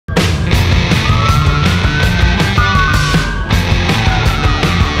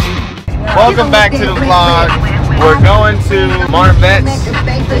Welcome back to the vlog. We're going to Marvettes.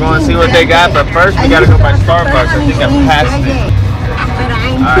 We're going to see what they got, but first we gotta go by Starbucks. I think I passed it.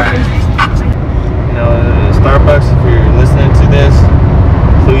 Alright. You know, Starbucks, if you're listening to this,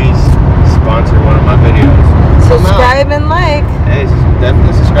 please sponsor one of my videos. Subscribe and like. Hey,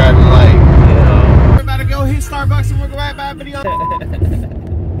 definitely subscribe and like. You know. We're about to go hit Starbucks and we'll go right by a video.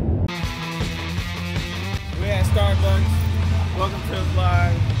 We at Starbucks. Welcome to the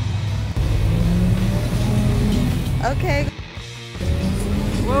vlog. Okay.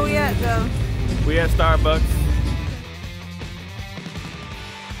 Where we at, though? We at Starbucks.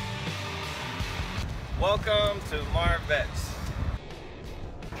 Welcome to Marvettes.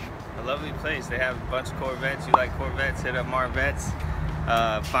 A lovely place. They have a bunch of Corvettes. You like Corvettes, hit up Marvettes.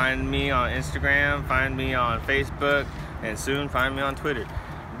 Find me on Instagram, find me on Facebook, and soon find me on Twitter.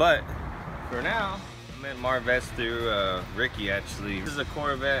 But for now, I'm at Marvettes through Ricky, actually. This is a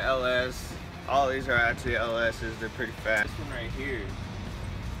Corvette LS. All these are actually LS's. They're pretty fast. This one right here,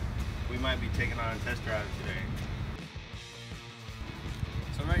 we might be taking on a test drive today.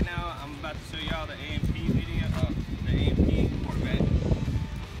 So right now, I'm about to show y'all the AMP video of the AMP Corvette.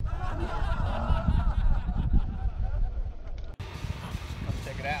 Come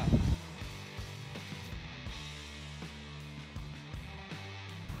check it out.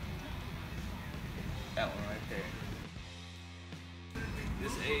 That one right there.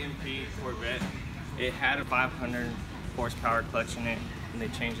 This AMP Corvette, it had a 500 horsepower clutch in it, and they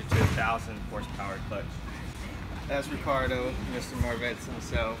changed it to a 1,000 horsepower clutch. That's Ricardo, Mr. Marvettes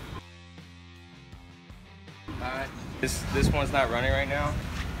himself. Alright, this one's not running right now.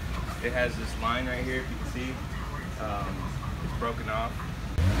 It has this line right here, if you can see. It's broken off.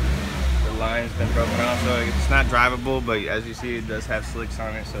 The line's been broken off, so it's not drivable, but as you see, it does have slicks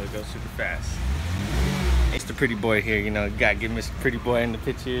on it, so it goes super fast. It's the pretty boy here, you know, gotta give Mr. Pretty Boy in the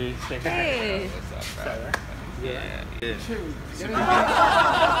picture. Say hi. Hey. What's up, bro? Yeah. Super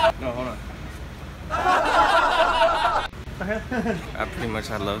no, hold on.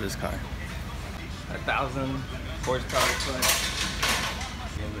 I love this car. 1,000 horsepower clutch.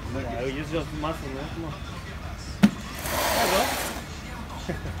 Yeah, use just muscle, man. Come on.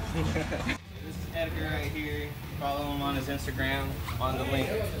 This is Edgar right here. Follow him on his Instagram on the link.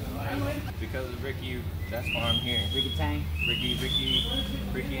 Because of Ricky, that's why I'm here. Ricky Tang.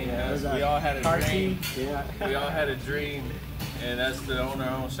 Ricky and us. We all had a dream. Yeah. We all had a dream, and that's to own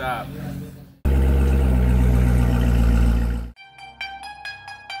our own shop.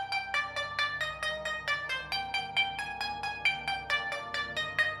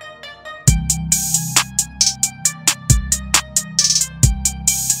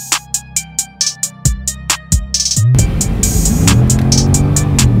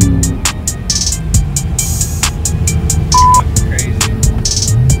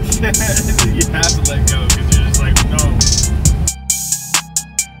 You have to let go because you're just like, no.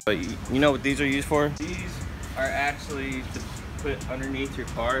 But you know what these are used for? These are actually to put underneath your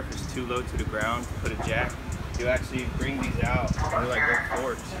car if it's too low to the ground, put a jack. You actually bring these out and they're like little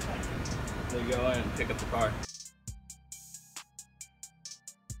forks. They go in and pick up the car.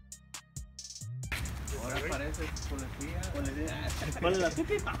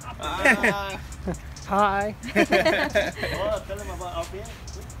 Hi. Oh, tell them about RPM.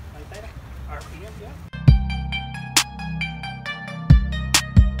 RPM, yeah.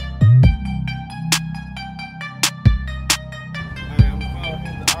 Alright, I'm gonna follow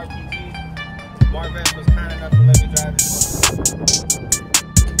him to RPG. Marvettes was kind enough to let me drive it.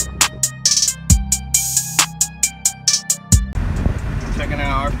 Checking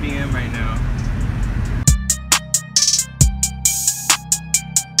out RPM right now.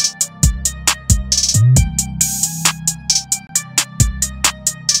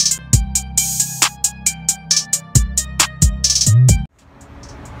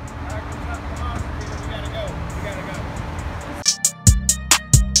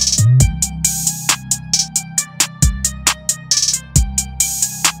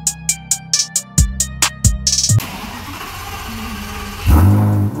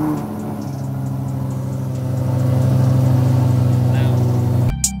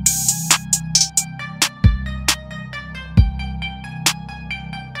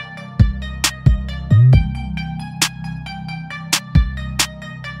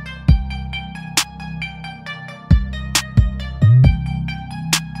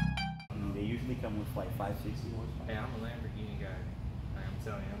 Come with like 560 horsepower. Hey, I'm a Lamborghini guy. I'm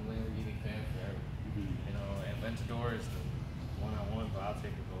telling you, I'm a Lamborghini fan forever. You know, Aventador is the one I want, but I'll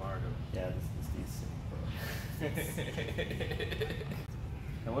take a Gallardo. Yeah, this thing's sick, bro.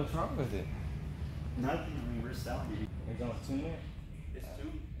 And what's wrong with it? Nothing. I mean, we're selling it. You're gonna tune it? It's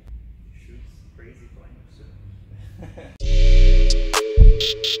tuned. Shoot. crazy flames.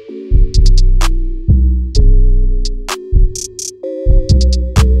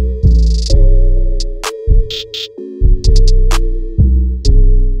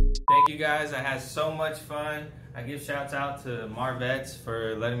 Thank you guys, I had so much fun. I give shouts out to Marvettes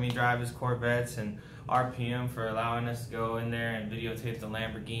for letting me drive his Corvettes and RPM for allowing us to go in there and videotape the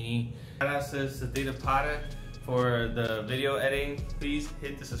Lamborghini. Shout out to Satita Pata for the video editing. Please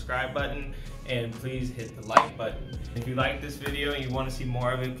hit the subscribe button and please hit the like button. If you like this video and you want to see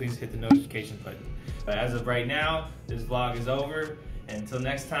more of it, please hit the notification button. But as of right now, this vlog is over. Until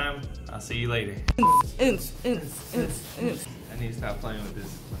next time, I'll see you later. I need to stop playing with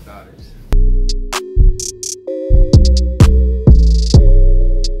this with my daughters.